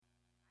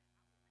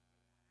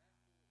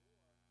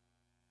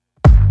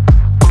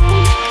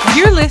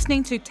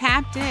listening to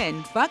Tapped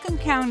In, Buncombe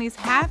County's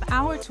half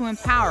hour to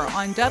empower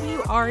on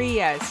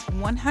WRES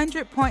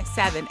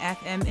 100.7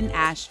 FM in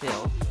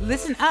Asheville.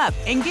 Listen up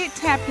and get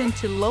tapped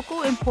into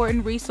local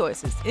important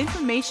resources,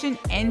 information,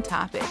 and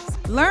topics.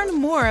 Learn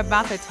more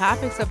about the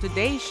topics of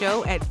today's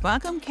show at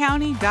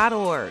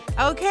buncombecounty.org.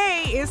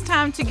 Okay, it's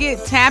time to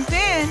get tapped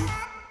in.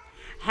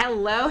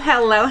 Hello,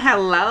 hello,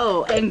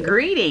 hello, and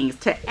greetings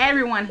to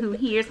everyone who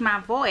hears my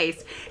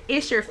voice.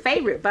 It's your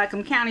favorite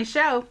Buncombe County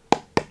show,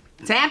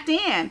 Tapped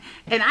In,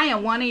 and I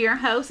am one of your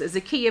hosts,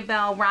 Zakiya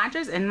Bell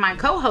Rogers, and my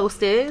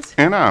co-host is...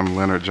 And I'm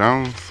Leonard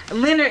Jones.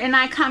 Leonard and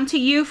I come to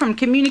you from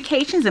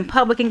Communications and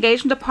Public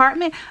Engagement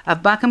Department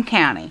of Buncombe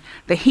County,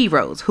 the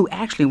heroes who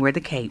actually wear the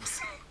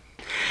capes.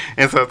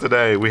 And so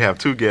today we have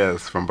two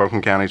guests from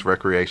Buncombe County's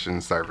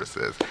Recreation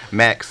Services,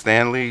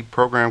 Stanley,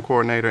 Program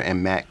Coordinator,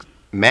 and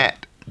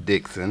Matt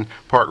Dixon,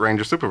 Park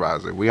Ranger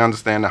Supervisor. We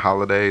understand the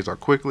holidays are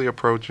quickly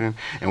approaching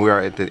and we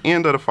are at the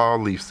end of the fall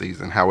leaf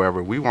season.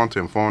 However, we want to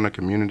inform the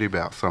community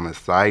about some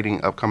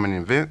exciting upcoming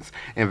events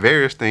and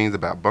various things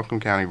about Buncombe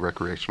County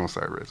Recreational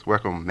Service.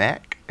 Welcome,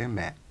 Mac and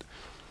Matt.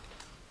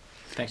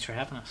 Thanks for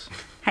having us.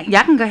 Hey,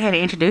 y'all can go ahead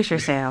and introduce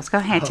yourselves. Go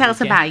ahead, tell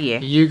us about you.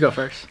 You go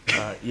first.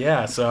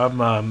 So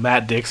I'm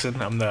Matt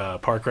Dixon. I'm the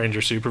Park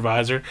Ranger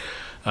Supervisor.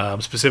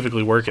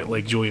 Specifically work at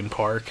Lake Julian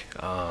Park.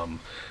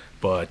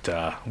 But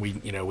we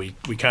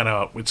kind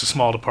of, it's a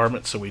small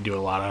department, so we do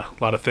a lot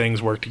of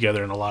things, work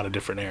together in a lot of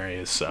different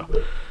areas. So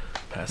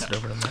pass it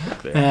over to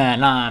Mac there.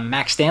 And I'm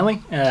Mac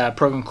Stanley,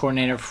 Program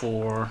Coordinator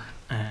for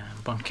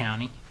Buncombe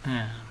County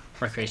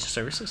Recreation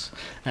Services.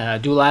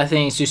 Do a lot of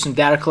things, do some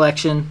data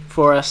collection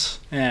for us,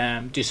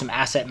 do some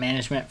asset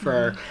management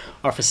for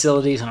our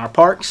facilities and our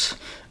parks,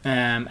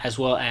 as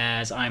well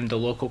as I'm the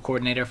local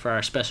coordinator for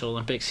our Special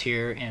Olympics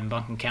here in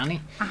Buncombe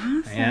County.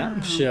 Awesome.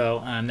 Yeah,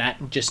 so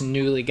that just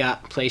newly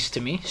got placed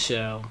to me,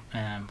 so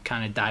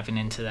kind of diving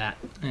into that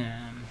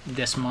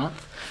this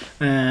month.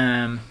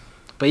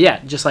 But yeah,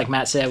 just like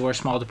Matt said, we're a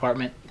small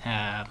department.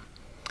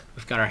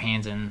 We've got our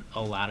hands in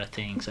a lot of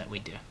things that we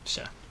do.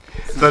 So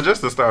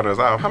just to start us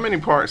out, how many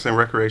parks and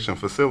recreation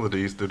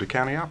facilities do the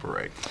county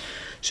operate?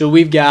 So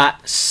we've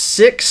got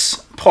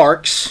 6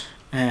 parks.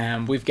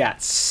 We've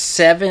got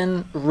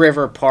 7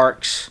 river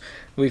parks.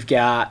 We've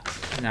got,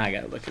 now I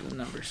got to look at the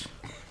numbers,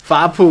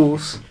 5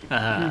 pools,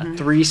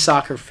 3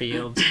 soccer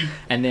fields,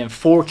 and then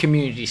 4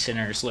 community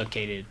centers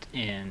located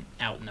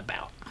out and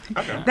about.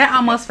 Okay. That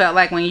almost felt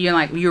like when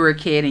you were a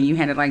kid and you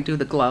had to do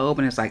the globe,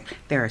 and it's like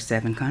there are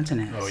 7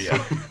 continents. Oh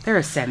yeah. There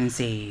are 7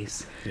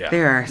 seas. Yeah.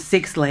 There are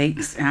 6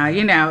 lakes.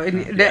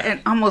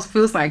 It almost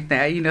feels like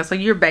that. So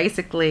you're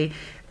basically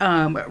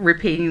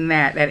repeating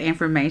that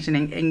information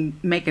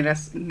and making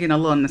us get a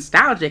little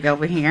nostalgic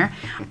over here.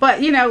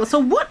 But so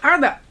what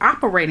are the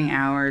operating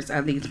hours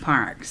of these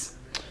parks?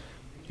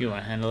 You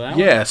want to handle that?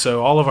 Yeah.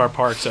 So all of our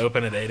parks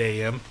open at 8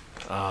 a.m.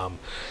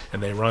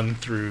 And they run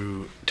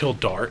through till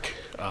dark.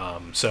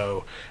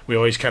 So we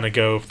always kind of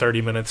go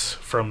 30 minutes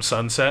from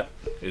sunset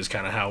is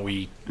kind of how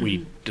we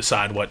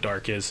decide what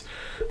dark is.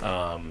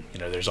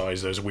 There's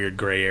always those weird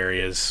gray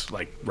areas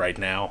like right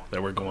now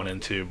that we're going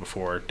into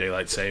before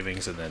daylight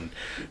savings, and then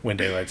when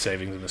daylight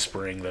savings in the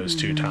spring, those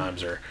 2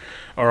 times are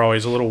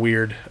always a little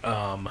weird.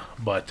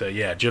 But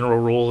general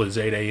rule is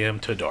 8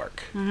 a.m. to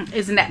dark. Mm-hmm.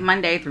 Isn't that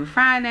Monday through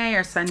Friday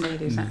or Sunday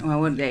through Sunday?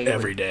 Well, what day?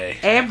 Every day.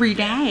 Every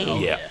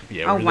day?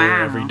 Yeah. We're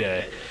there every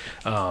day.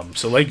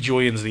 So Lake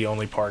Julian's the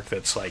only park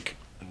that's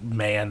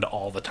manned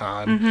all the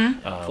time.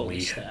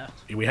 Fully staffed.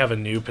 We have a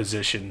new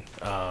position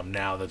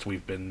now that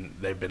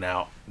they've been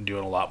out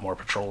doing a lot more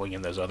patrolling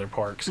in those other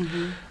parks.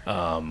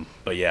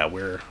 But yeah,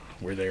 we're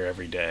there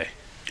every day.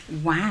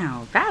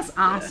 Wow, that's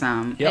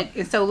awesome. Yep.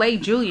 And so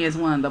Lake Julian is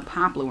one of the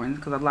popular ones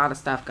because a lot of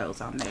stuff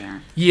goes on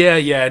there. Yeah,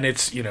 and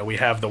it's we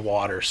have the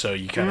water, so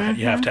you kind of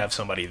you have to have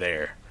somebody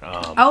there.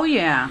 Oh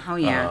yeah.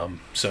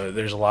 So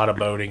there's a lot of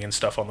boating and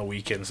stuff on the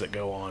weekends that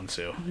go on.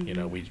 So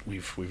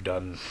we've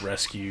done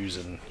rescues,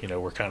 and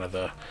we're kind of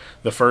the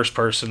first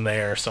person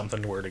there. If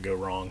something were to go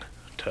wrong,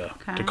 to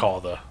call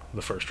the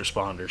first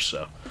responders.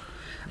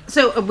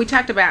 So we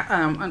talked about.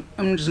 I'm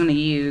just going to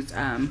use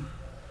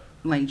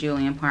Lake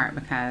Julian Park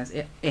because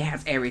it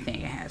has everything.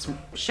 It has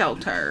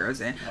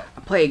shelters and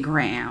a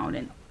playground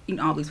and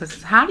all these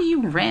places. How do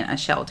you rent a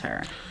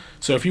shelter?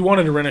 So if you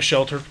wanted to rent a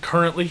shelter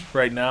currently,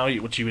 right now,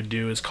 what you would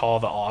do is call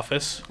the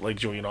office, Lake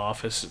Julian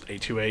office,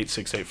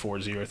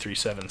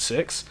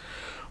 828-6840-376,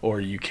 or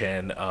you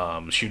can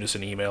shoot us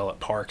an email at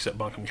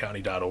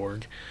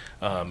parks@buncombecounty.org.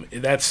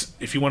 That's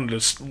if you wanted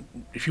to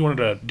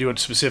do it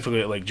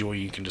specifically at Lake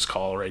Julian, you can just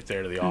call right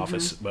there to the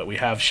office. But we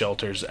have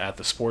shelters at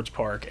the sports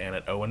park and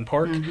at Owen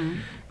Park.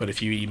 But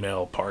if you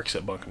email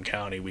parks@Buncombe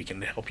County, we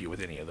can help you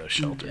with any of those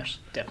shelters.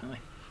 Yeah, definitely.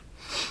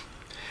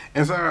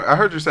 And so I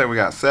heard you say we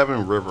got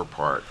 7 river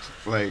parks.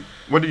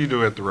 What do you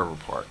do at the river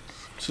parks?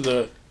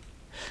 So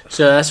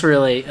that's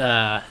really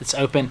it's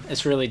open.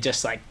 It's really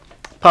just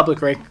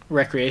public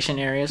recreation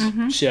areas.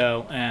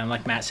 So,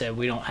 like Matt said,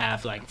 we don't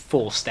have like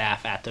full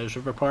staff at those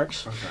river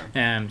parks.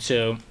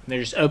 So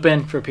they're just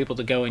open for people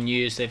to go and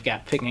use. They've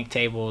got picnic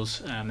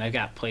tables. They've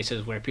got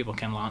places where people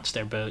can launch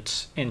their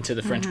boats into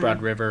the French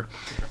Broad River.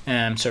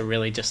 So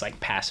really just like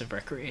passive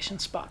recreation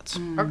spots.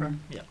 Okay.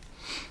 Yep.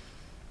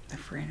 The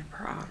French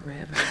Broad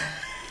River.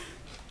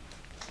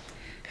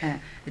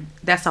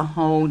 That's a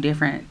whole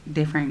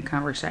different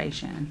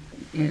conversation.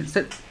 Yeah,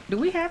 so, do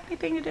we have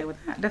anything to do with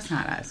that? That's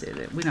not us, is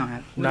it? We don't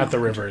have. Not the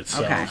river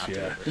itself.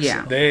 Okay.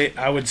 Yeah.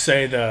 I would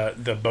say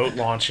the boat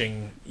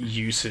launching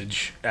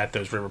usage at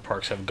those river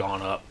parks have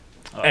gone up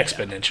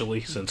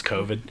exponentially since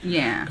COVID.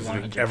 Yeah.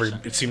 'Cause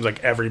it seems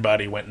like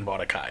everybody went and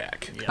bought a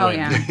kayak. Oh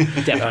yeah.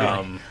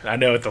 Definitely. I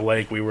know at the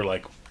lake we were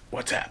like,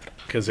 what's happening?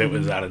 Because it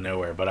was out of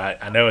nowhere. But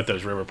I know at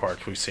those river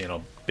parks we've seen a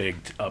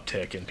big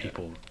uptick in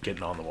people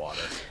getting on the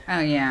water. Oh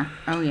yeah.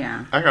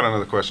 I got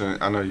another question.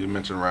 I know you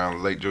mentioned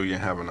around Lake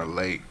Julian having a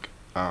lake.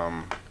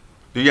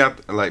 Do you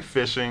have like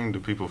fishing? Do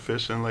people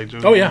fish in Lake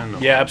Julian? Oh yeah,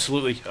 yeah,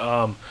 absolutely.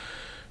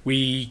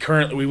 We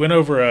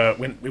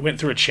went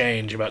through a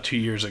change about 2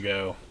 years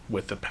ago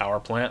with the power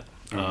plant.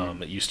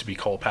 It used to be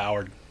coal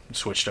powered,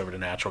 switched over to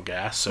natural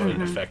gas, so it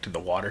affected the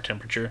water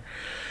temperature.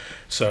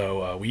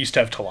 So we used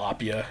to have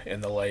tilapia in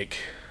the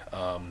lake.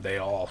 They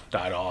all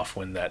died off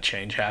when that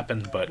change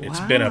happened, but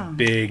it's been a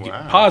big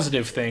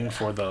positive thing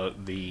for the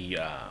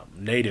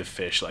native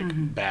fish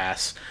like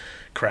bass,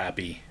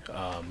 crappie,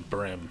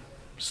 brim,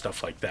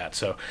 stuff like that.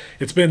 So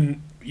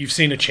you've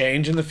seen a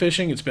change in the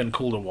fishing. It's been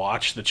cool to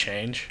watch the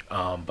change,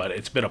 but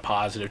it's been a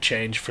positive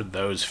change for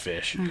those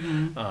fish.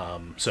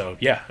 So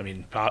yeah, I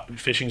mean,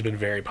 fishing's been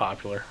very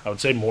popular. I would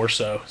say more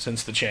so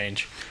since the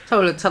change.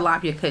 So the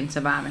tilapia couldn't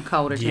survive in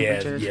colder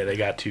temperatures. Yeah, it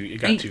got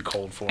too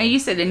cold for them. And you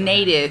said the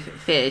native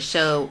fish,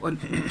 so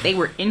they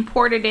were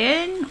imported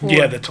in? Or?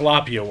 Yeah, the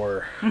tilapia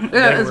were.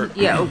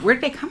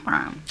 Where'd they come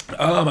from?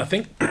 I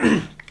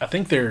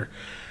think they're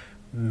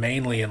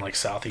mainly in like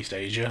Southeast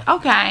Asia.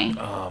 Okay.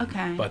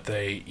 But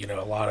they,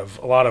 a lot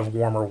of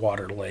warmer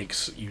water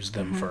lakes use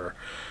them for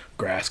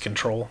grass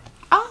control.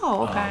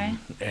 Oh, okay.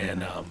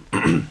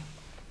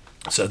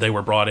 So they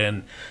were brought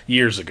in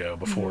years ago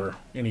before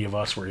any of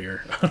us were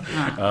here.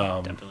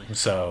 Definitely.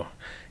 So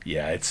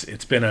yeah,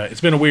 it's been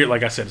a weird,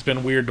 like I said, it's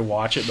been weird to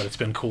watch it, but it's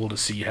been cool to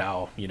see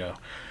how,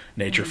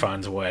 nature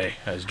finds a way,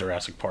 as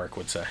Jurassic Park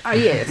would say. Oh,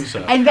 yes.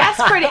 So. And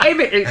that's pretty,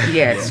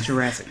 yes,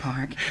 Jurassic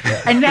Park.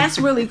 Yeah. And that's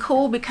really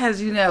cool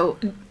because,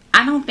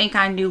 I don't think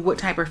I knew what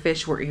type of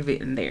fish were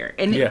even in there.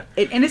 And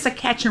and it's a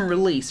catch and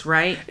release,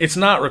 right? It's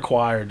not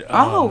required.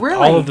 Oh,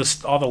 really? All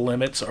the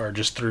limits are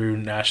just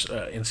through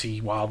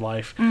NC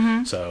Wildlife.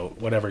 So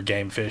whatever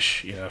game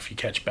fish, if you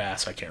catch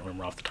bass, I can't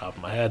remember off the top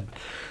of my head,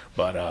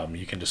 but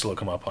you can just look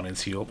them up on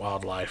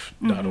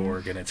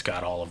ncwildlife.org, and it's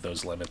got all of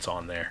those limits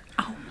on there.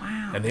 Oh,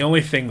 wow. And the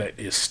only thing that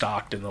is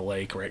stocked in the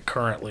lake right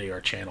currently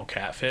are channel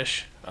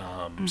catfish.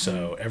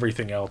 So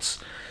everything else,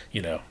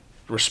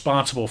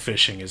 responsible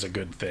fishing is a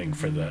good thing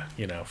for the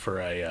for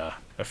a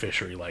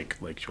fishery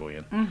like Lake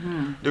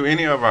Julian. Do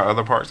any of our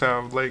other parks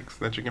have lakes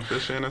that you can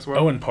fish in as well?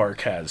 Owen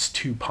Park has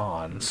 2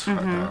 ponds.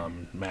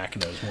 Mac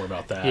knows more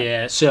about that.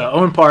 Yeah, so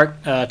Owen Park,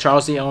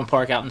 Charles D. Owen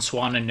Park out in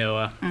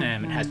Swannanoa,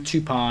 it has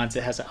 2 ponds.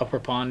 It has an upper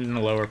pond and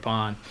a lower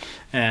pond.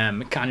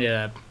 It kind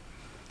of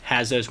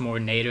has those more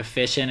native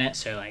fish in it,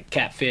 so like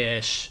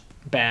catfish,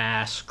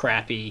 bass,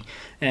 crappie.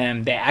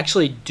 They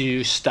actually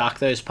do stock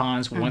those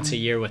ponds once a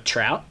year with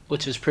trout,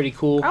 which is pretty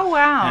cool. Oh,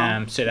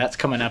 wow. So that's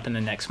coming up in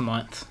the next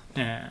month.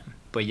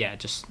 But yeah,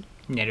 just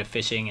native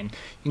fishing, and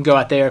you can go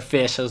out there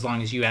fish as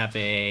long as you have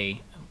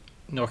a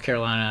North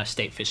Carolina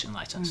state fishing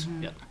license.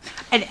 Yep.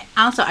 And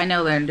also, I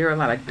know that there are a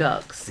lot of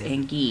ducks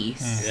and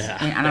geese. Yeah,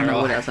 and I don't know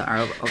what else are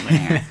over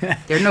there.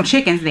 There are no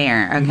chickens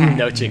there. Okay.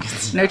 No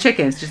chickens. No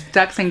chickens, just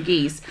ducks and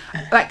geese.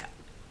 Like,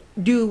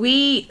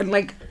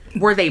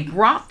 were they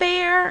brought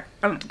there?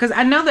 Because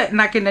I know that,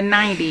 like in the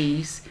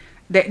 90s,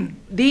 that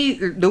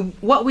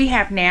what we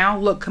have now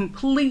look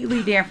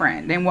completely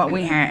different than what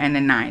we had in the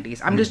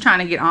 90s. I'm just trying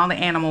to get all the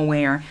animal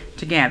wear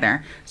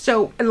together.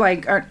 So,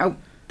 like,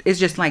 it's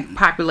just like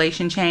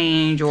population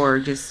change or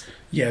just...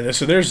 Yeah,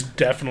 so there's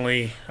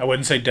definitely, I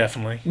wouldn't say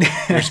definitely,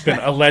 there's been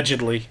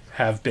allegedly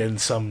have been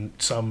some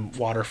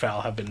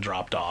waterfowl have been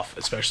dropped off,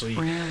 especially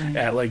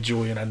at Lake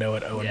Julian. I know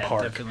at Owen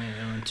Park. Definitely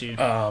Owen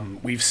too.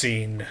 We've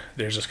seen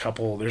there's a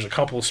couple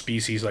of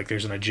species, like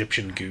there's an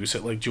Egyptian goose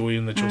at Lake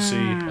Julian that you'll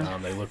see.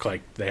 They look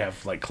like they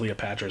have like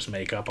Cleopatra's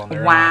makeup on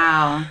their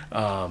eye.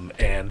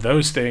 And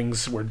those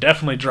things were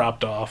definitely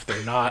dropped off.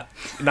 They're not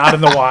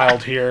in the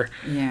wild here,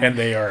 and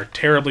they are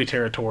terribly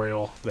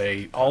territorial.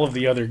 All of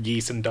the other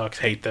geese and ducks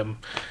hate them.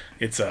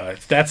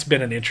 That's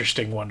been an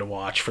interesting one to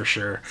watch for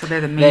sure. So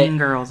they're the mean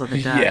girls of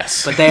the ducks.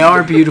 Yes, but they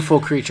are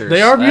beautiful creatures.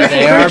 They are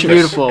beautiful. Are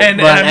beautiful. And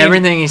but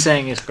everything he's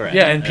saying is correct.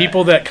 Yeah, and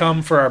people that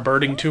come for our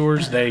birding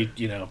tours, they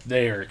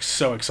are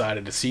so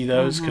excited to see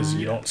those because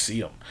you don't see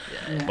them.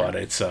 Yeah. But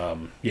it's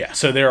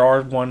So there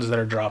are ones that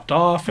are dropped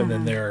off, and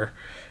then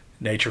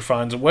nature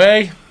finds a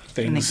way.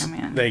 Things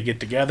they get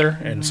together,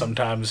 and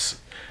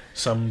sometimes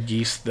some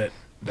geese that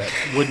that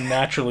wouldn't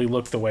naturally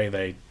look the way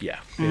they. Yeah,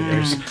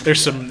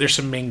 there's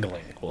some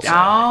mingling. We'll say.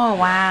 Oh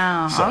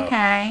wow! So,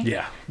 okay.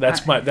 Yeah,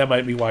 that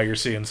might be why you're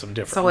seeing some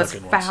different. So it's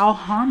foul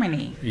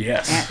harmony.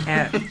 Yes.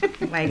 At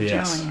Lake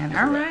Yes. Julian.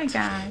 All right,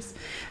 guys.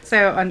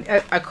 So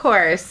of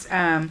course,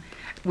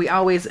 we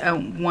always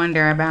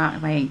wonder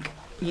about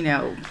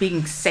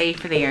being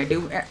safe there.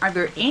 Are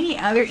there any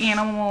other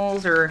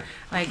animals, or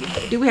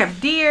do we have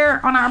deer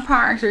on our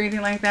parks or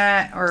anything like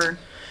that, or?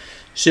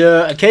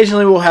 So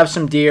occasionally we'll have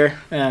some deer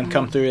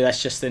come through.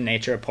 That's just the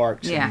nature of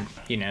parks. Yeah.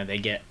 And, they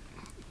get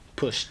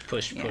pushed.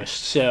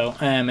 So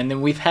and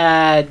then we've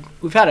had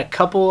a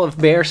couple of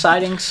bear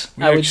sightings.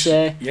 I would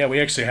say. Yeah,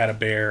 we actually had a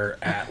bear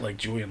at Lake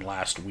Julian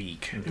last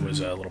week. It was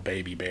a little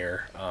baby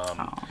bear.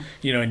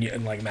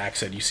 And like Max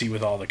said, you see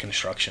with all the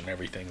construction and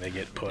everything, they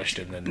get pushed,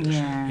 and then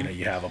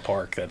you have a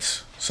park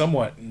that's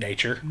somewhat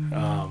nature.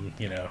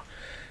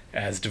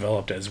 As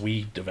developed as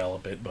we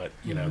develop it, but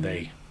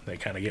they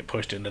kind of get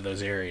pushed into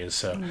those areas.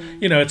 So,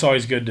 it's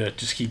always good to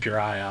just keep your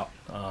eye out.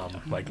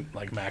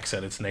 Like Max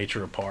said, it's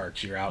nature of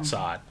parks. You're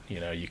outside.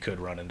 You could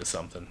run into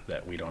something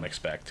that we don't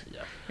expect.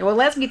 Yeah. Well,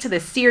 let's get to the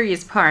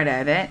serious part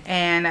of it.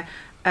 And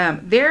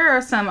there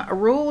are some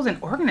rules and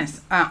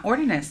ordinance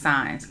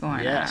signs going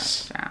on.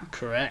 Yes, So.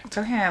 correct.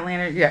 Go ahead,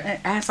 Leonard. Yeah,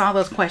 ask all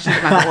those questions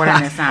about the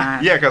ordinance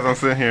signs. Yeah, because I'm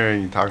sitting here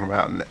and you're talking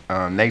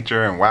about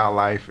nature and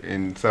wildlife,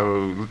 and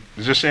so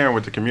just sharing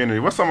with the community,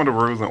 what's some of the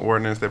rules and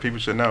ordinance that people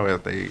should know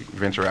as they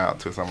venture out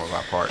to some of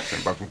our parks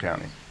in Buncombe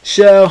County?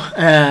 So,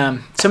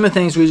 some of the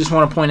things we just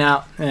want to point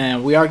out,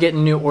 we are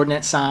getting new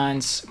ordinance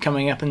signs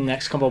coming up in the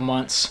next couple of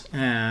months,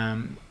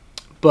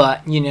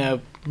 but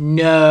no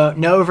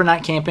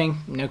overnight camping,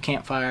 no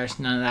campfires,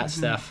 none of that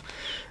stuff.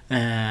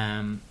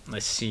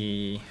 Let's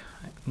see.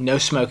 No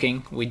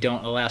smoking. We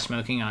don't allow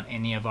smoking on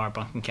any of our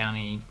Buncombe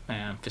County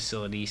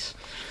facilities.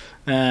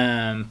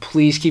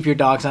 Please keep your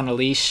dogs on a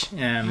leash.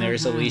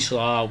 There's a leash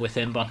law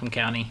within Buncombe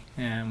County.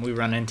 We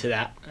run into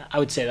that. I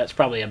would say that's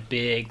probably a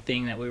big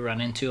thing that we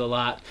run into a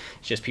lot.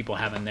 It's just people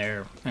having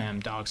their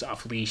dogs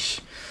off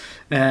leash.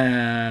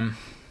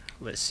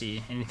 Let's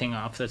see. Anything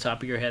off the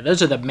top of your head?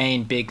 Those are the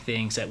main big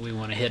things that we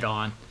want to hit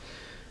on.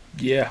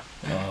 Yeah.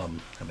 I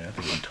think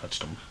we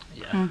touched them.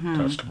 Yeah.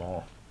 Touched them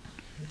all.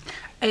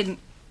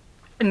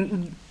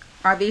 And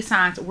are these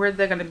signs, where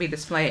they're going to be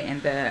displayed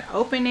in the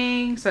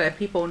opening so that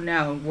people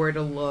know where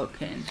to look,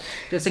 and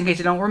just in case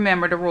you don't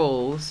remember the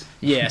rules?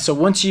 Yeah. So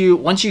once you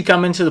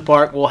come into the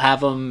park, we'll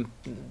have them.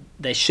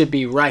 They should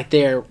be right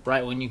there,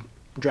 right when you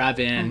drive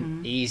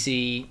in.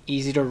 Easy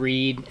to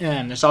read.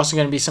 There's also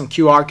going to be some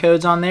QR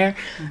codes on there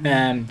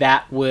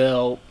that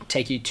will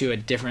take you to a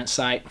different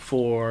site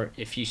for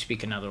if you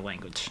speak another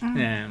language,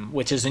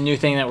 which is a new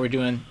thing that we're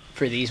doing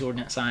for these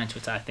ordinance signs,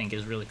 which I think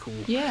is really cool.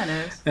 Yeah,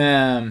 it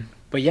is.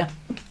 But yeah.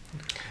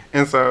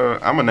 And so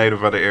I'm a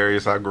native of the area,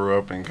 so I grew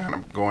up and kind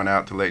of going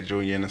out to Lake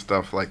Julian and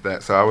stuff like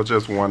that. So I was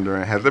just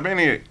wondering, has there been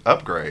any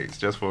upgrades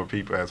just for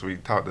people as we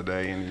talked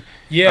today? Any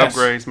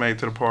upgrades made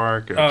to the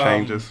park or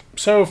changes?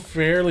 So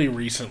fairly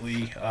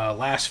recently,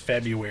 last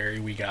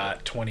February, we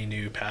got 20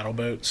 new paddle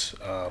boats.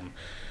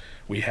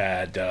 We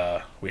had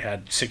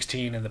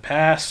 16 in the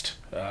past.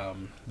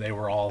 They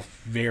were all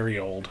very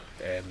old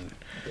and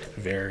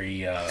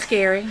very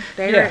scary.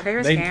 They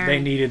were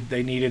scary.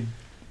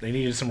 They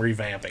needed some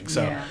revamping,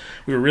 so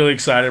we were really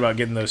excited about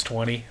getting those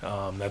 20.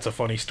 That's a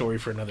funny story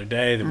for another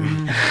day. That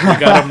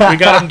we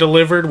got them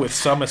delivered with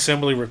some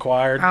assembly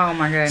required. Oh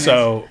my goodness!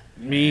 So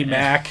me,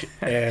 Mac,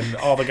 and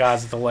all the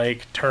guys at the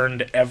lake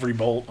turned every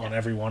bolt on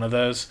every one of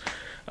those.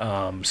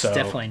 It's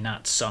definitely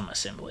not some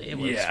assembly. It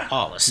was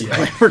all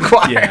assembly Yeah.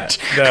 required.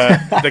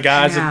 Yeah. The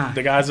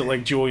guys at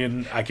Lake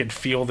Julian, I could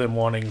feel them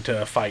wanting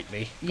to fight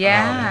me.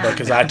 Yeah.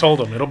 Because I told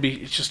them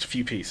it's just a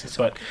few pieces.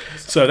 But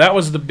so that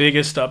was the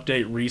biggest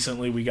update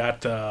recently. We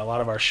got a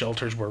lot of our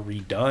shelters were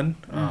redone.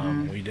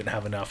 We didn't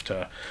have enough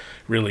to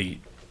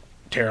really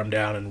tear them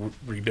down and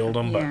rebuild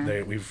them,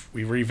 but we've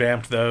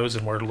revamped those,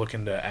 and we're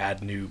looking to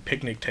add new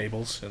picnic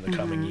tables in the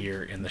coming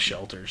year in the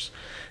shelters,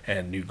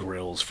 and new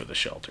grills for the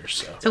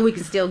shelters. So we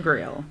can still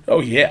grill. Oh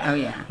yeah.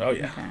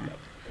 Okay.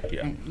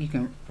 Yeah. And you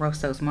can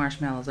roast those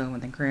marshmallows over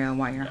the grill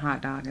while your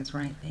hot dog is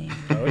right there.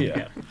 Oh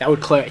yeah. I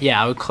would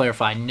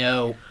clarify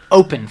no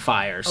open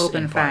fires.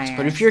 Open fires.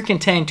 But if you're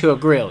contained to a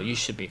grill, you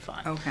should be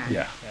fine. Okay.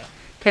 Yeah.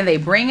 Can they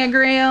bring a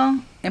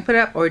grill and put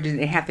up, or do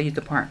they have to use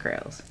the park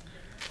grills?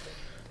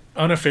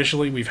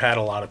 Unofficially, we've had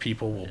a lot of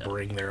people will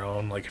bring their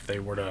own, like if they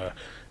were to,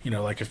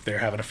 like if they're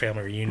having a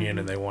family reunion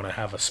and they want to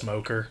have a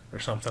smoker or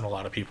something, a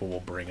lot of people will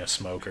bring a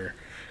smoker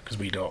because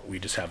we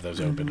just have those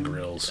open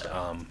grills.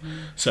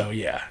 So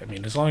yeah, I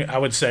mean, as long I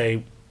would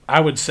say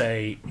with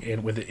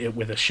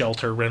a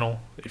shelter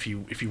rental, if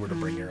you were to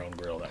bring your own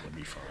grill, that would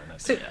be fine.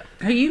 So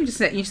you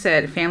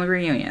said family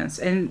reunions,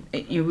 and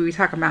we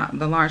talk about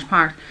the large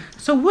park.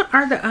 So what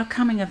are the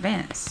upcoming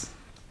events?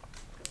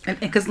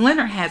 Because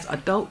Leonard has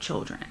adult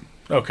children.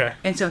 Okay.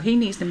 And so he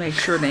needs to make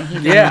sure that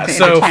he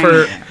so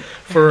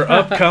for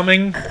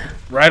upcoming,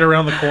 right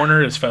around the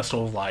corner is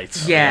Festival of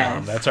Lights.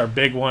 Yes. That's our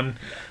big one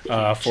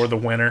for the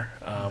winter.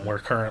 We're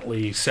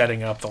currently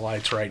setting up the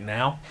lights right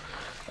now.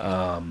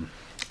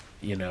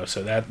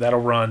 So that'll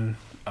run.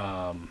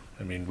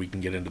 We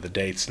can get into the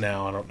dates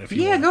now. I don't know if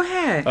you want. Go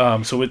ahead.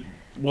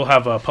 We'll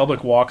have a public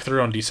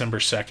walkthrough on December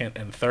 2nd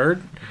and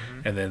 3rd,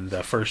 and then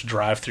the first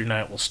drive-through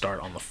night will start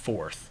on the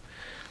 4th,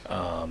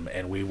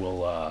 and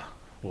we'll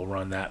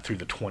run that through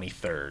the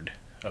 23rd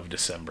of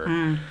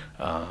December.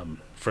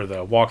 For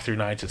the walkthrough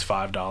nights, it's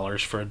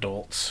 $5 for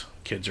adults.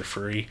 Kids are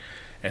free,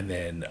 and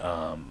then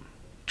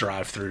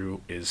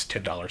drive-through is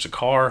 $10 a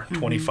car,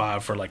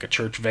 $25 for like a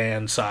church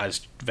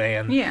van-sized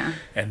van,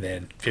 and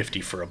then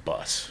 $50 for a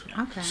bus.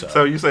 Okay.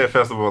 So you say a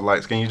festival of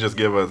lights. Can you just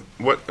give us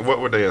what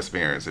would they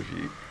experience if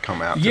you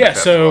come out? To the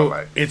festival so of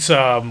lights? it's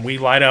we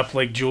light up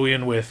Lake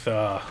Julian with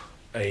a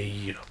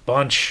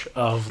bunch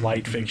of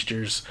light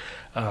fixtures.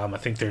 I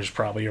think there's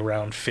probably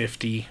around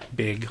 50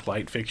 big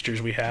light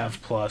fixtures we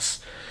have,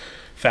 plus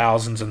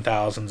thousands and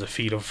thousands of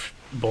feet of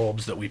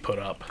bulbs that we put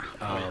up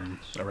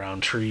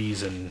around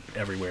trees and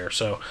everywhere.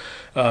 So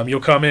you'll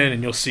come in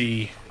and you'll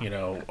see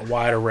a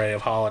wide array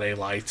of holiday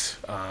lights.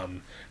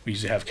 We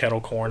usually have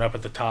kettle corn up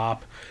at the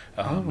top,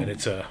 and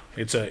it's a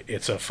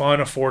fun,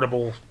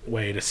 affordable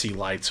way to see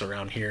lights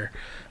around here.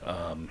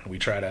 We've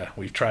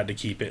tried to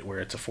keep it where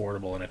it's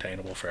affordable and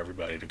attainable for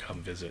everybody to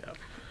come visit.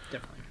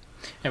 Definitely.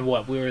 And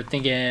what we were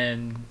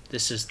thinking,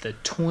 this is the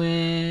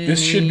 20.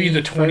 This should be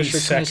the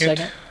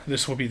 22nd.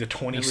 This will be the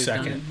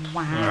 22nd.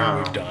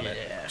 Wow. We've done it.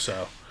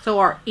 So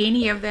are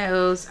any of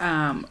those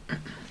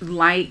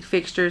light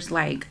fixtures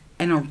like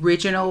an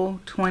original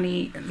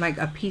 20, like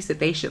a piece that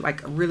they should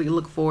like really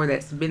look for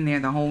that's been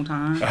there the whole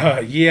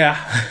time?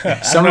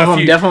 Yeah. Some of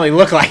them definitely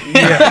look like.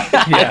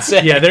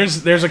 Yeah.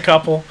 There's a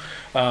couple.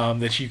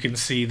 That you can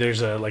see.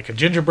 There's a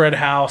gingerbread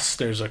house.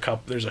 There's a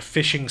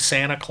fishing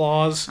Santa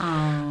Claus.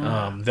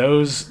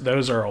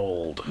 Those are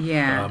old.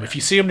 Yeah. If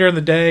you see them during the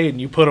day and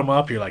you put them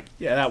up, you're like,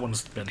 yeah, that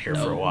one's been here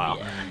for a while.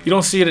 Yeah. You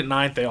don't see it at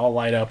night. They all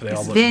light up. They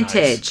all look vintage.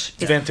 nice.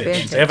 It's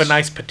vintage. They have a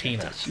nice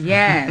patina.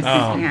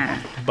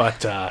 Yes.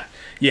 But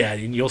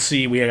and you'll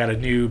see we got a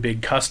new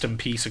big custom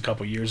piece a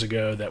couple years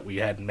ago that we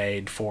had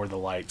made for the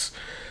lights.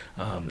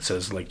 It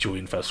says Lake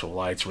Julian Festival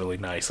Lights, really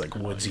nice, like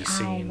woodsy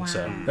scene. Wow.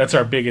 So that's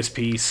our biggest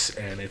piece,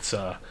 and it's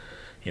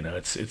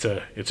it's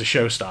a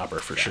showstopper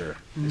for sure.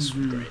 It's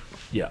great.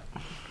 Yeah.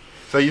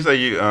 So you say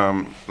you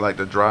like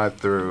the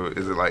drive-through?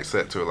 Is it like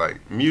set to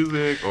like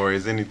music, or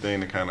is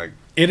anything to kind of?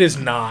 It is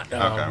not.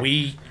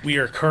 Okay. We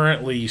are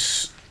currently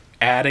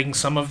adding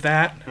some of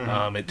that.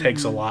 It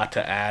takes a lot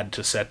to add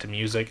to set to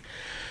music.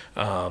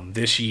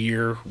 This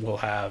year we'll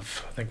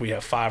have, I think we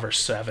have 5 or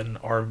 7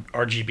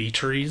 RGB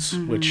trees,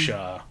 which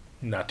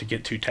not to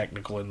get too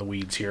technical in the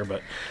weeds here,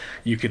 but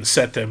you can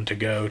set them to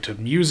go to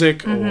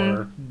music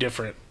or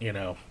different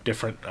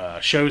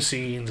show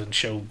scenes and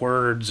show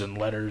words and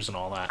letters and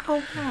all that.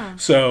 Oh, wow.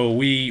 So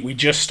we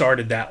just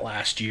started that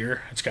last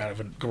year. It's kind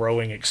of a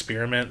growing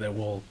experiment that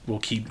will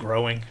keep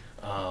growing.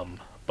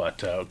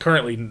 But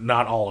currently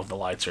not all of the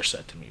lights are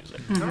set to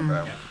music.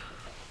 Okay.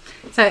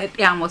 So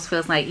it almost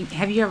feels like,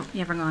 have you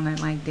ever gone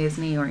to like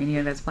Disney or any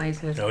of those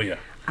places? Oh yeah.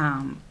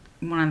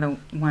 One of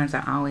the ones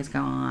I always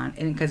go on,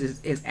 and because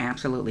it's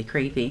absolutely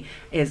creepy,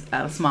 is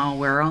a Small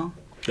World.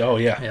 Oh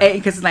yeah.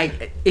 Because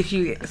like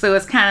so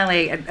it's kind of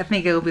like, I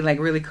think it would be like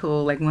really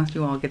cool. Like once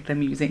you all get the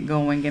music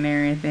going and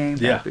everything,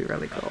 that'd be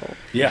really cool.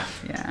 Yeah.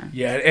 Yeah.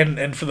 Yeah,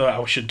 and for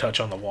I should touch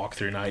on the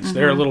walkthrough nights.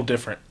 They're a little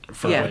different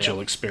for what you'll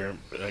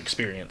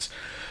experience.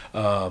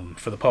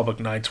 For the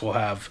public nights, we'll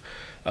have.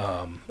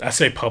 I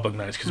say public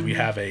nights because we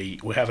have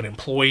an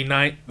employee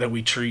night that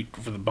we treat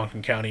for the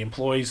Buncombe County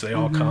employees. They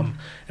all come,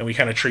 and we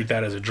kind of treat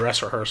that as a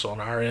dress rehearsal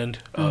on our end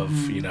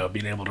of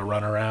being able to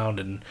run around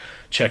and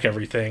check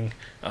everything.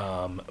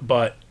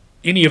 But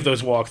any of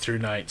those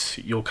walkthrough nights,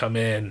 you'll come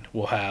in.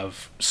 We'll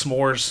have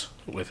s'mores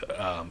with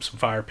some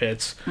fire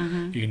pits.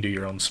 You can do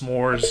your own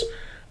s'mores.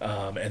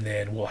 And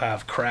then we'll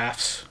have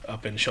crafts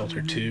up in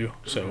Shelter 2.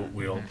 So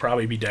we'll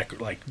probably be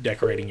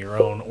decorating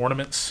your own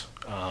ornaments.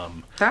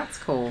 That's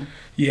cool.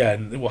 Yeah,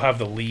 and we'll have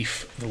the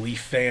leaf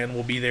fan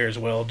will be there as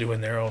well, doing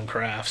their own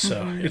crafts.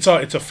 So it's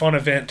a fun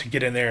event to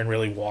get in there and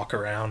really walk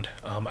around.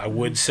 I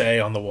would say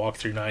on the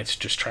walkthrough nights,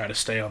 just try to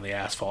stay on the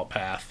asphalt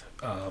path.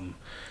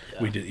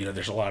 We did,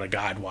 there's a lot of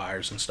guide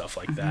wires and stuff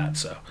like that.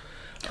 So,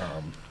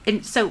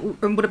 And so,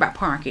 what about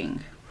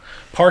parking?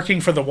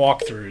 Parking for the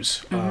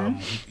walkthroughs,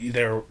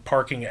 they're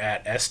parking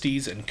at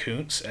Estes and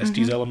Kuntz,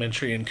 Estes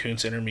Elementary and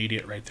Kuntz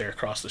Intermediate right there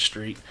across the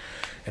street.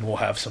 And we'll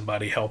have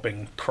somebody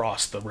helping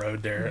cross the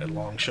road there at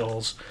Long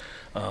Shoals.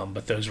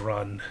 But those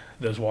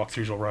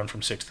walkthroughs will run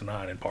from 6 to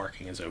 9, and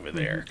parking is over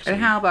there.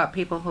 And how about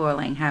people who are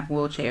have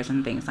wheelchairs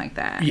and things like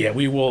that? Yeah,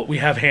 we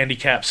have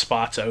handicap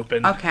spots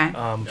open. Okay.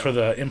 For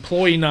the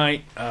employee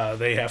night,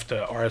 they have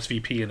to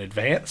RSVP in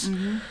advance.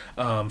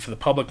 For the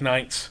public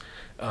nights,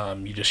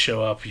 you just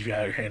show up. If you've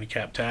got your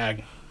handicap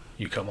tag,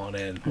 you come on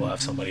in. We'll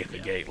have somebody at the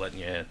gate letting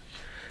you in.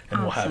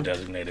 And we'll have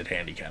designated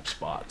handicap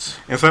spots.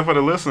 And so for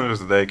the listeners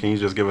today, can you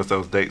just give us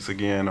those dates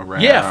again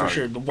around? Yeah, for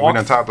sure. We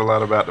done talked a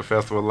lot about the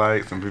festival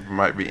lights, and people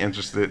might be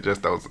interested,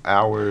 just those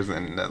hours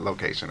and that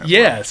location.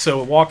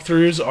 So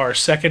walkthroughs are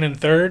 2nd and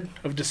 3rd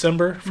of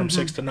December from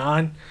 6 to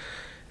 9.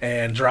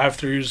 and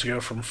drive-throughs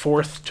go from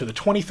 4th to the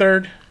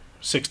 23rd,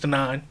 6 to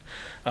 9.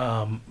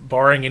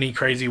 Barring any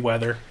crazy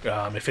weather.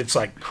 If it's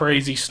like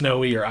crazy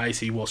snowy or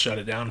icy, we'll shut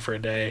it down for a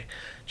day,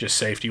 just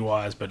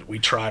safety-wise, but we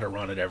try to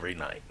run it every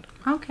night.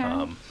 Okay.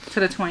 To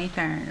the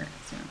 23rd.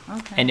 So,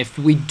 okay. And if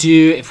we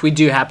do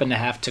happen to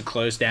have to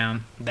close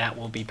down, that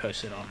will be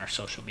posted on our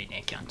social media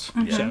accounts.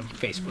 Mm-hmm. So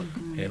Facebook.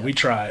 And we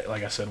try,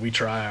 like I said, we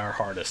try our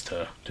hardest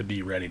to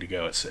be ready to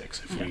go at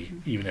 6,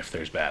 even if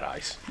there's bad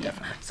ice.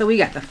 Definitely. So we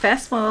got the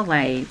Festival of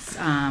Lights,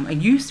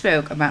 and you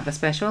spoke about the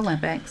Special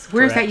Olympics.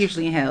 Where is that Correct.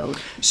 usually held?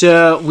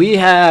 So we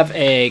have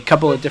a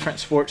couple of different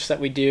sports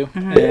that we do.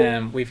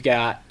 Mm-hmm. We've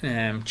got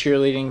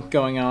cheerleading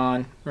going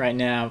on right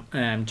now,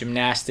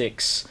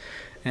 gymnastics,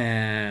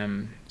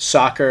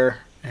 soccer.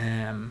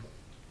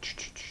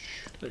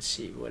 Let's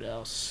see what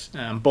else.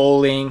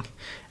 Bowling,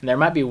 and there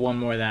might be one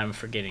more that I'm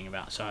forgetting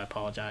about, so I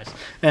apologize.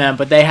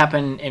 But they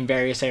happen in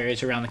various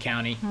areas around the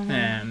county.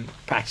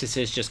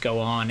 Practices just go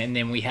on, and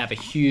then we have a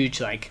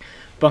huge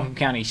Buncombe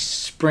County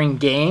Spring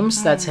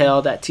Games that's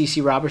held at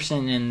TC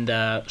Robertson in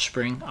the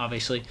spring,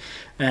 obviously.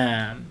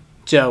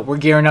 So we're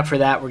gearing up for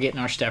that. We're getting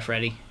our stuff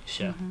ready.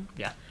 So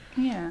yeah.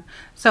 Yeah.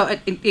 So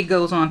it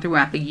goes on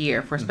throughout the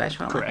year for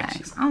Special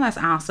Olympics. Oh, that's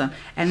awesome.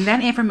 And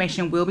that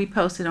information will be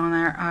posted on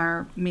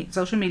our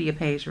social media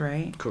page,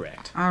 right?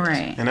 Correct. All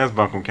right. And that's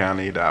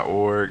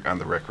buncombecounty.org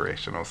under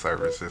recreational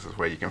services is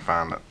where you can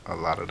find a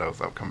lot of those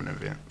upcoming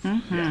events.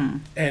 Mm-hmm. Yeah.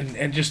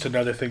 And just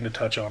another thing to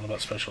touch on about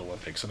Special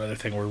Olympics, another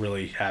thing we're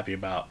really happy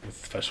about with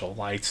Festival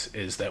Lights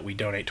is that we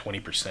donate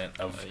 20%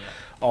 of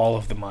all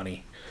of the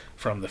money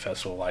from the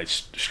Festival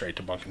Lights straight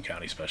to Buncombe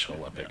County Special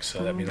Olympics.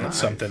 So that's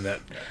something that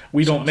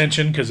we don't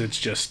mention because it's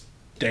just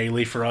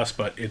daily for us,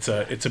 but it's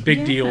a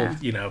big deal.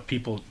 You know,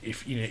 people,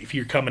 if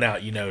you're coming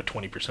out,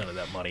 20% of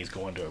that money is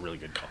going to a really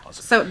good cause.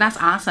 So that's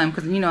awesome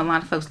because a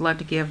lot of folks love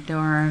to give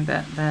during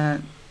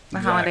the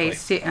holiday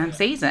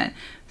season.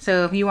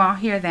 So if you all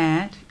hear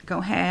that, go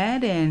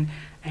ahead and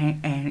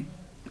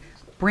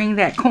bring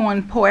that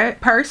coin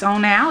purse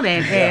on out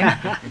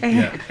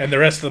and the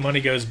rest of the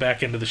money goes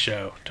back into the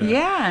show to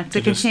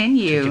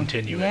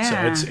continue it.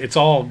 So it's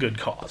all good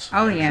cause.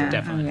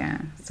 Definitely.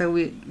 So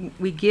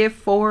we give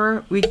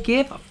forward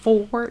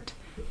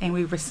and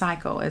we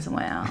recycle as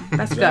well.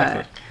 That's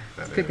good.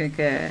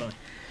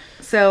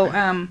 So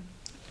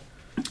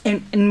and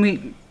we're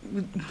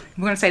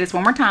going to say this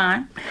one more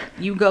time.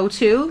 You go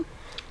to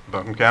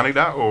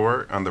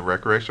buncombecounty.org under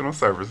recreational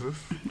services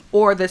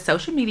or the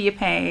social media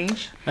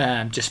page.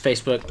 Just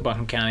Facebook,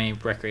 Buncombe County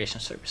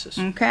Recreation Services.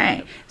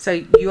 Okay.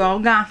 So you all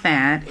got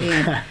that.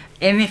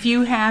 And if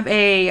you have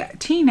a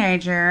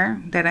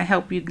teenager that'll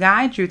help you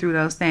guide you through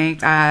those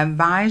things, I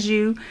advise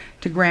you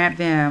to grab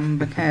them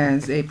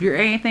because if you're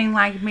anything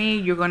like me,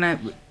 you're gonna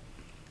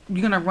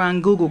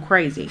run Google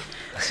crazy.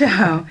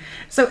 So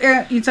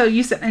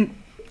you said, and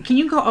can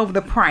you go over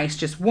the price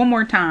just one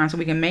more time so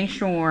we can make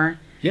sure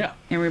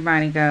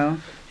everybody go?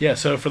 Yeah,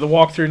 so for the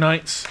walkthrough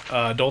nights,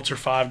 adults are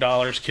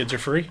 $5, kids are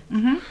free.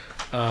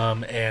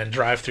 And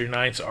drive-through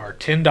nights are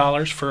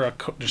 $10 for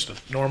just a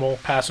normal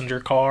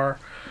passenger car,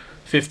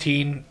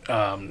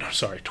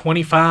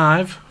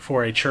 $25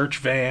 for a church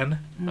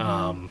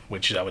van,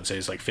 which I would say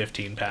is like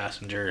 15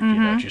 passenger,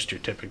 just your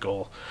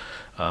typical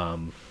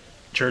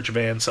church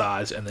van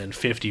size, and then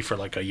 $50 for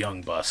like a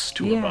young bus,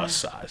 tour bus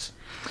size.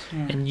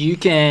 Yeah. And you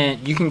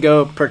can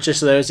go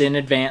purchase those in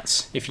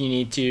advance if you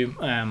need to.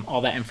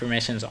 All that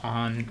information is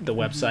on the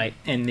website,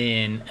 and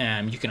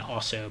then you can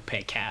also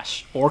pay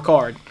cash or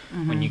card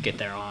when you get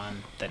there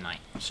on the night.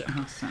 So.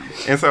 Awesome.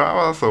 And so I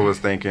also was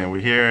thinking,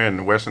 we're here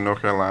in Western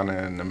North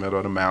Carolina in the middle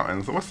of the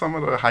mountains. What's some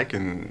of the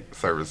hiking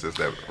services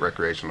that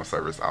recreational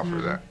service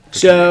offers that?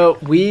 So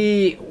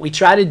we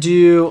try to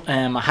do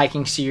a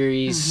hiking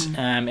series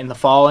in the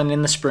fall and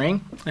in the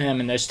spring,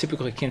 and those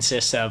typically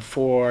consist of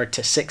 4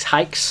 to 6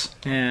 hikes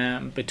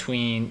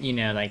between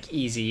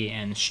easy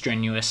and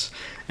strenuous.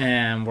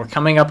 We're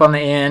coming up on the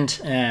end.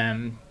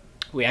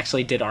 We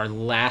actually did our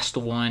last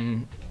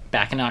one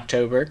back in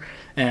October,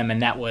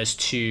 and that was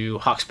to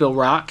Hawksbill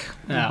Rock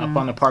up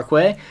on the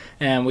Parkway.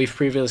 And we've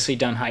previously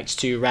done hikes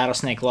to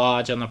Rattlesnake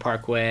Lodge on the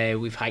Parkway.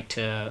 We've hiked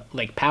to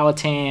Lake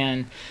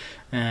Powhatan.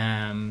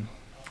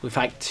 We've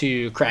hiked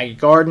to Craggy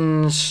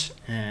Gardens.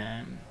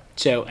 And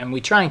we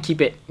try and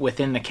keep it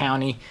within the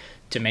county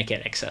to make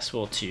it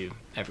accessible to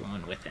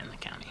everyone within the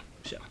county.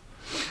 So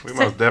we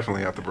most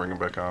definitely have to bring it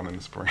back on in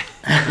the spring.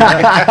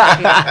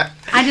 I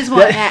just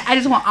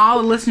want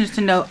all the listeners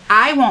to know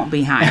I won't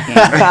be hiking.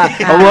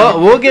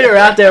 We'll get her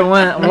out there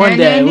one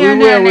day. We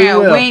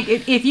will.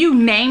 If you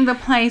name the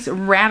place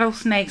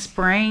Rattlesnake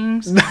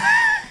Springs,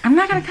 I'm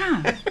not gonna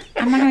come.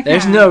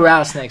 There's no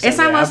rattlesnakes. It's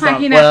almost like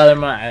Well, there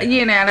might.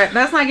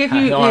 That's like if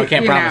you. I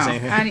can't promise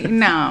anything.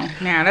 No.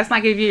 That's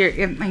like if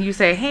you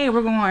say, "Hey,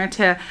 we're going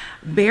to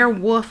Bear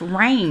Wolf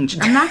Range."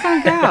 I'm not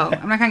gonna go.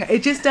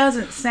 It just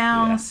doesn't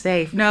sound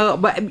safe. No,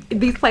 but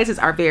these places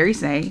are very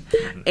safe,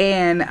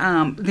 and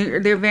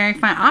they're very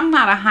fun. I'm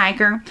not a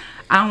hiker.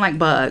 I don't like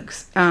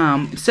bugs.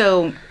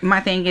 So my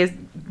thing is,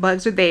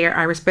 bugs are there.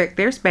 I respect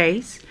their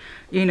space.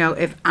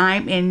 If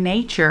I'm in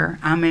nature,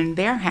 I'm in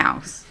their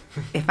house.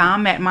 If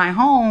I'm at my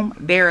home,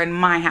 they're in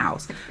my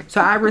house.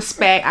 So I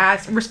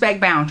respect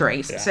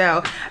boundaries. Yeah.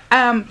 So,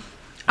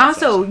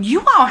 also, you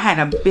all had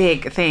a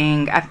big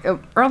thing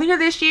earlier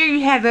this year.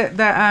 You had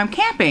the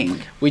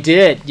camping. We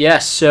did,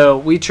 yes. So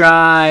we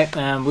try.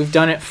 We've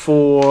done it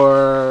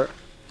for.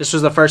 This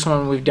was the first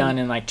one we've done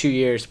in like 2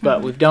 years,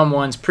 but we've done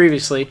ones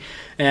previously,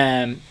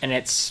 and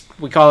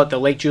we call it the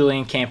Lake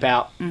Julian Camp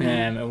Out,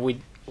 and we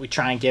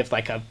try and give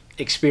like a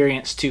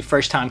experience to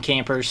first-time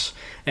campers.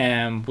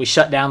 We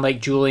shut down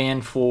Lake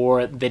Julian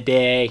for the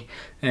day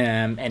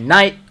and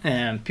night.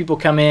 People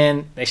come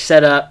in, they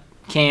set up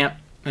camp.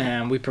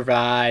 We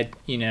provide,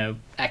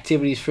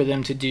 activities for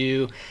them to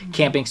do,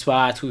 camping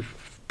spots. We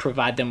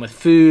provide them with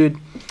food.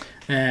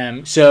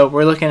 So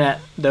we're looking at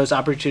those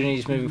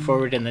opportunities moving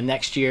forward in the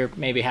next year,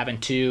 maybe having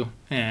 2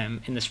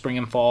 in the spring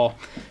and fall.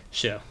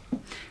 So.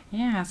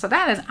 Yeah, so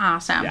that is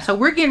awesome. Yeah. So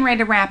we're getting ready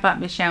to wrap up,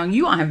 Michelle, and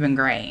you all have been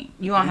great.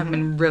 You all have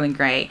been really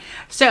great.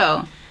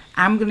 So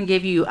I'm going to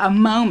give you a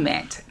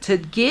moment to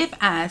give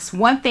us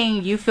one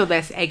thing you feel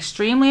that's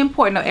extremely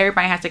important. No,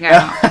 everybody has to go.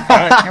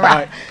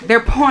 Right. They're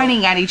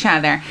pointing at each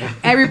other.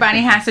 Everybody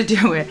has to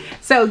do it.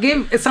 So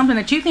give something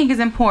that you think is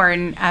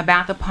important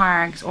about the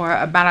parks or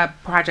about a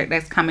project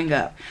that's coming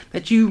up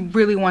that you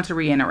really want to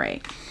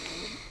reiterate.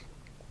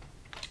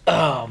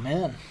 Oh,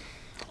 man.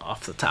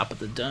 Off the top of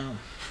the dome.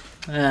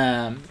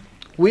 I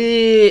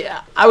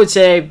would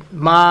say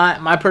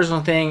my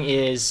personal thing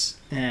is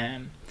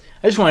I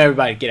just want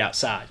everybody to get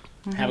outside,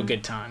 have a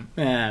good time.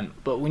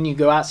 But when you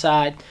go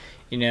outside,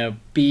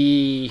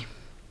 be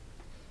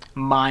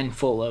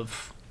mindful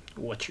of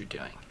what you're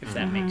doing, if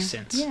that makes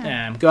sense.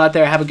 Yeah. Go out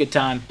there, have a good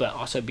time, but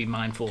also be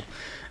mindful.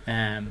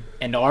 And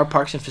our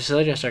parks and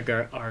facilities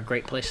are a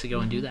great place to go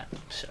and do that.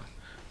 So.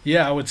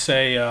 Yeah, I would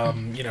say,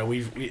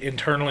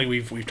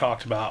 we've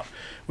talked about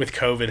with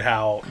COVID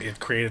how it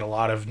created a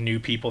lot of new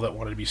people that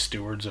wanted to be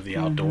stewards of the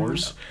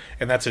outdoors,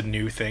 and that's a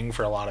new thing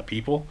for a lot of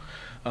people.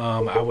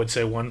 I would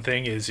say one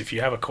thing is if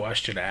you have a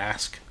question,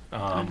 ask.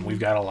 We've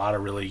got a lot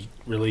of really,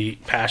 really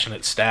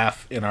passionate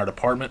staff in our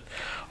department.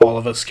 All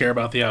of us care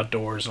about the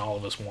outdoors, and all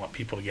of us want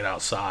people to get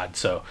outside.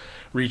 So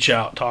reach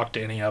out, talk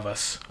to any of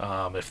us.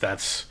 If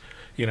that's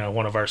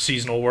one of our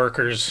seasonal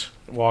workers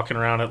walking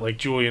around at Lake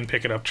Julian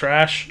picking up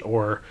trash,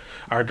 or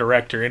our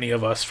director, any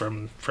of us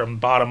from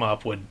bottom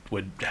up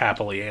would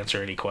happily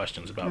answer any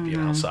questions about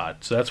being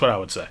outside. So that's what I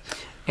would say.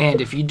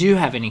 And if you do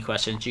have any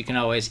questions, you can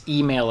always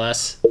email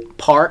us,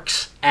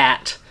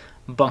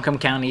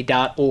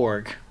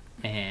 parks@buncombecounty.org,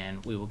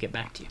 and we will get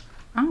back to you.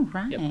 All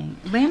right. Yep.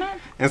 Leonard?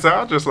 And so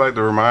I'd just like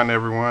to remind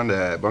everyone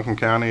that at Buncombe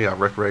County, our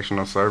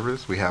recreational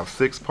service, we have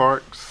 6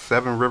 parks,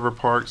 7 river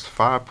parks,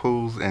 5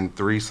 pools, and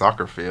 3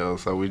 soccer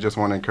fields. So we just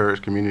want to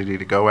encourage community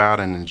to go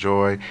out and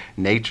enjoy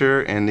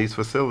nature and these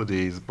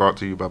facilities brought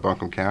to you by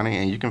Buncombe County.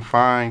 And you can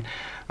find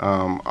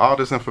all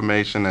this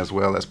information as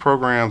well as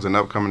programs and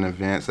upcoming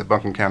events at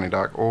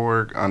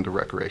buncombecounty.org under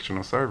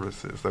recreational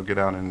services. So get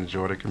out and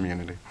enjoy the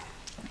community.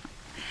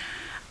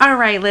 All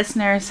right,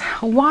 listeners,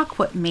 walk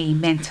with me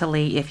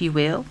mentally, if you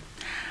will,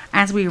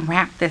 as we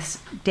wrap this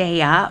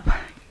day up.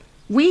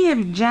 We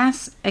have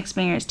just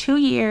experienced 2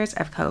 years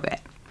of COVID,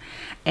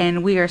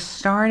 and we are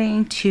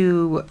starting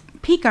to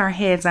peek our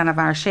heads out of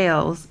our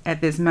shells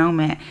at this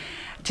moment.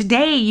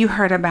 Today, you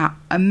heard about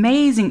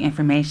amazing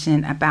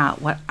information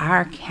about what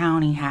our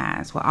county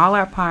has, what all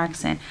our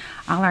parks and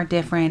all our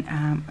different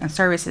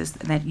services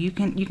that you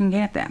can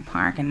get at that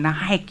park, and the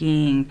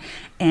hiking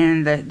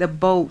and the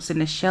boats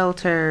and the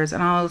shelters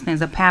and all those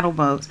things, the paddle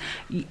boats.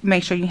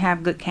 Make sure you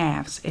have good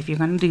calves if you're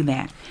going to do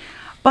that.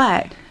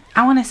 But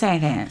I want to say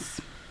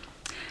this.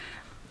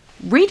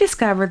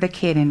 Rediscover the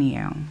kid in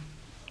you.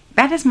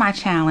 That is my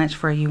challenge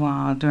for you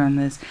all during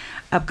this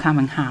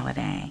upcoming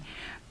holiday.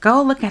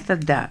 Go look at the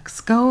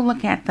ducks. Go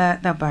look at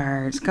the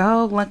birds.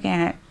 Go look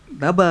at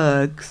the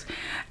bugs.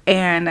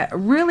 And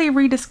really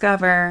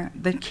rediscover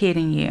the kid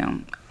in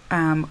you.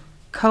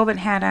 COVID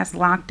had us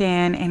locked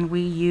in, and we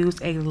used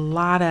a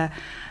lot of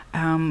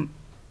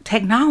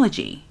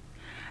technology.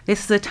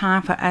 This is a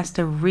time for us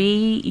to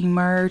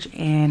re-emerge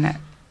and,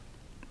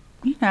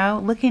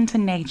 look into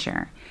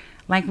nature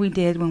like we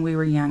did when we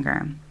were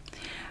younger.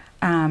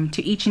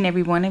 To each and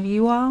every one of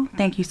you all,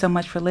 thank you so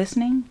much for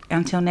listening.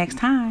 Until next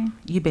time,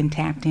 you've been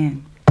tapped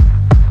in.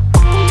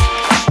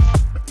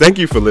 Thank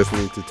you for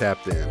listening to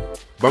Tapped In,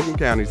 Buncombe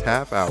County's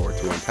half hour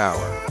to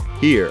empower,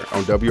 here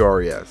on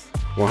WRES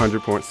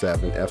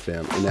 100.7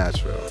 FM in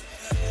Nashville.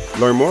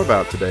 Learn more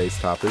about today's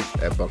topic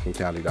at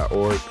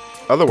buncombecounty.org.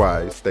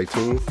 Otherwise, stay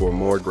tuned for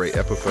more great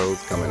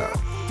episodes coming up.